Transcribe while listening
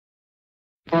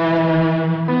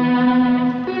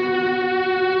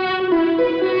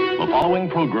following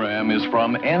program is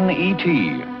from NET,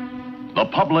 the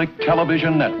Public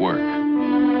Television Network.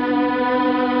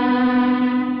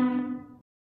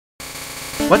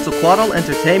 Quetzalcoatl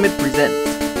Entertainment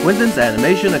presents Quinton's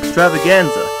Animation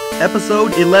Extravaganza,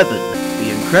 Episode 11,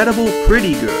 The Incredible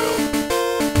Pretty Girl.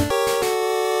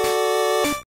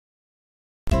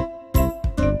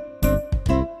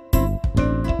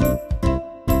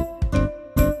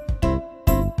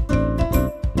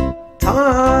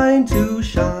 Time to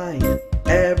shine,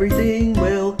 everything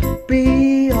will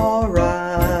be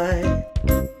alright.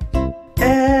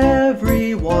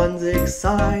 Everyone's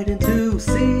excited to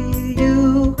see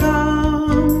you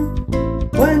come.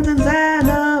 Quentin's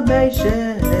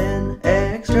Animation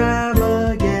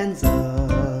Extravaganza.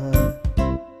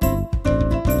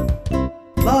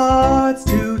 Lots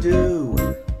to do,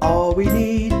 all we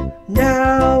need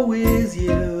now is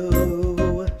you.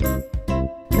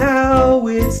 Now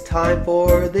it's time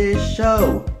for this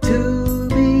show to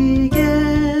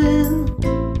begin.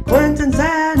 Quentin's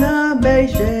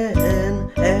Animation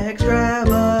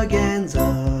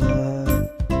Extravaganza.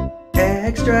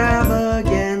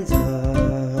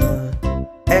 Extravaganza.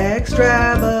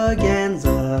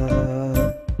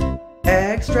 Extravaganza.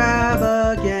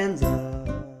 Extravaganza.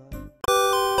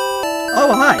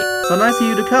 Oh, hi! So nice of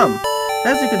you to come.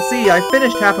 As you can see, I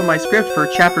finished half of my script for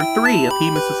Chapter 3 of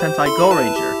Himitsu Sentai Go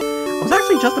Ranger. I was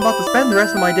actually just about to spend the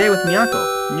rest of my day with Miyako,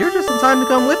 and you're just in time to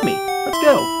come with me. Let's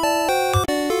go!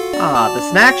 Ah, the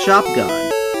snack shop gone.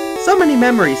 So many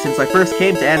memories since I first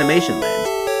came to Animation Land.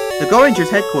 The Go Rangers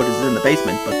headquarters is in the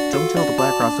basement, but don't tell the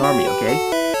Black Cross Army, okay?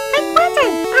 Hey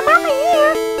Quinton, I'm over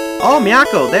here! Oh,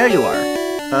 Miyako, there you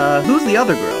are. Who's the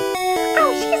other girl?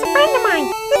 Oh, she's a friend of mine.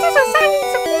 This is Usagi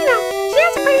Tsukino. She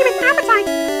has a pretty big appetite.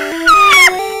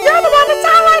 You're the one that's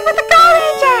allied with the Go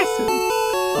Rangers!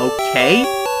 Okay.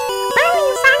 Apparently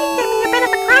Usagi can be a bit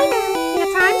of a crybaby at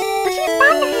times, but she's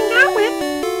fun to hang out with.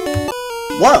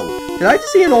 Whoa! Did I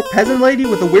just see an old peasant lady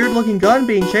with a weird-looking gun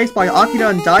being chased by Akira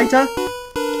and Daita?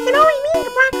 It can only mean the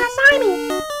Black Cross Army.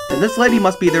 Then this lady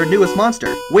must be their newest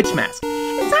monster, Witch Mask.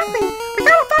 Exactly. We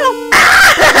gotta follow.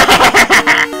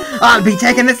 I'll be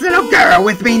taking this little girl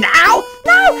with me now!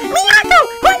 No! Miyako!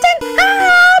 Quinton!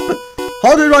 Help!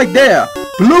 Hold it right there!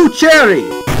 Blue Cherry!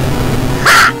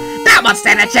 Ha! That won't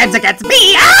stand a chance against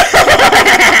me!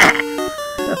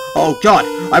 Oh god,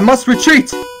 I must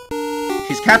retreat!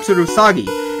 She's captured Usagi,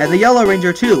 and the Yellow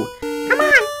Ranger too. Come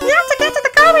on! We have to get to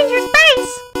the Go Rangers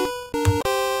base!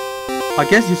 I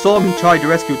guess you saw me try to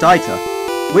rescue Daita.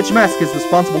 Witch Mask is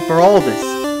responsible for all this.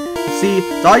 You see,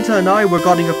 Daita and I were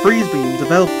guarding a freeze beam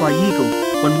developed by Eagle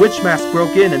when Witch Mask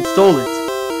broke in and stole it.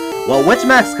 Well, Witch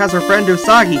Mask has her friend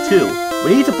Usagi too.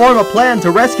 We need to form a plan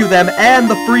to rescue them and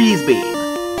the freeze beam.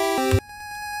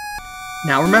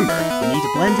 Now remember, we need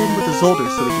to blend in with the Zolder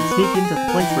so we can sneak into the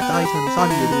place where Daita and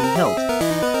Usagi are being held.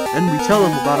 Then we tell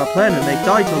them about our plan and make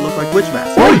Daita look like Witch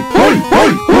Mask. Hoi! Hoi!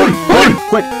 Hoi! Hoi! Hoi!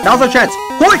 Quick, now's our chance!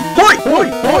 Hoi! Hoi! Hoi!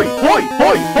 Hoi! Hoi!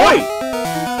 Hoi! Hoi!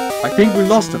 I think we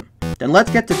lost him. Then let's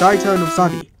get to Daita and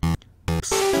Usagi.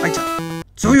 Psst, Daita.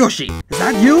 Tsuyoshi, is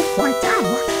that you? Quiet down,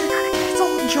 we're gonna get us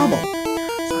all in trouble.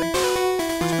 Sorry,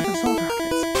 what's with the Zolder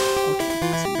outfits? Okay,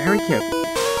 listen very carefully.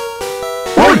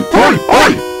 Hoi! Hoi!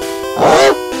 Hoi!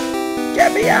 Oh! Get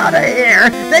me out of here!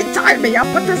 They tied me up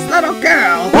with this little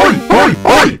girl! Hoi! Hoi!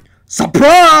 Hoi!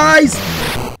 Surprise!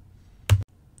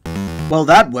 Well,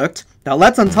 that worked. Now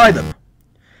let's untie them.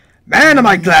 Man, am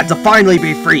I glad to finally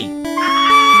be free!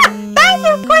 Thank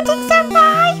you, Quinton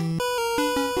Senpai!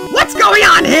 What's going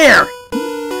on here?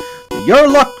 Your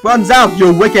luck runs out,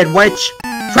 you wicked witch!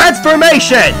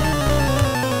 Transformation!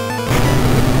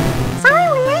 Sorry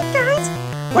we're late, guys.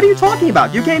 What are you talking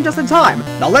about? You came just in time.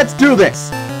 Now let's do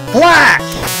this!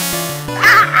 Flash!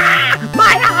 Ah!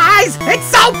 My eyes! It's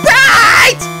so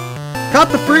bright! Cut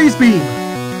the freeze beam!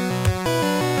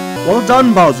 Well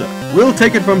done, Bowser. We'll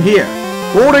take it from here.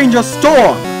 Go Ranger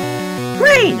Storm!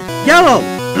 Green! Yellow!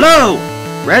 Blue!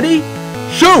 Ready?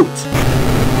 Shoot!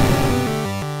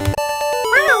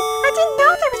 Wow, I didn't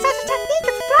know there was such a technique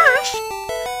as Flash!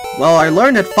 Well, I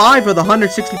learned that 5 of the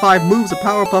 165 moves a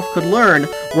Powerpuff could learn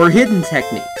were hidden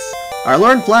techniques. I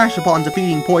learned Flash upon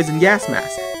defeating Poison Gas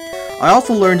Mask. I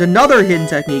also learned another hidden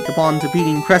technique upon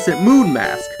defeating Crescent Moon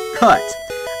Mask, Cut.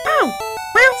 Oh,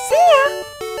 well, see ya!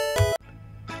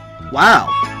 Wow,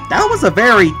 that was a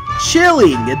very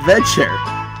chilling adventure.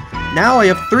 Now I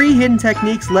have 3 hidden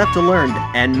techniques left to learn,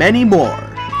 and many more.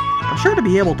 I'm sure to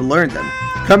be able to learn them.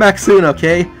 Come back soon,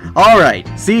 okay? Alright,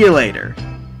 see you later.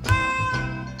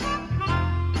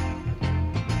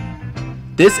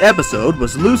 This episode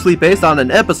was loosely based on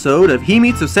an episode of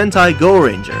Himitsu Sentai Go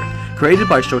Ranger, Created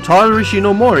by Shotaro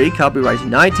Rishinomori, copyright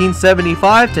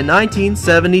 1975 to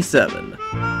 1977.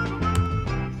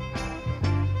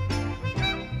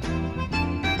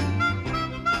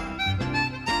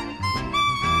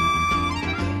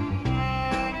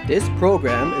 This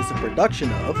program is a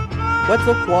production of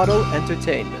Quetzalcoatl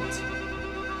Entertainment.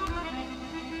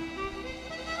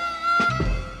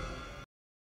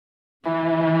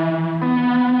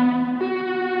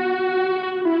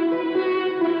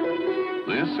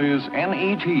 This is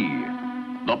NET,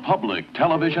 the Public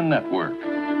Television Network.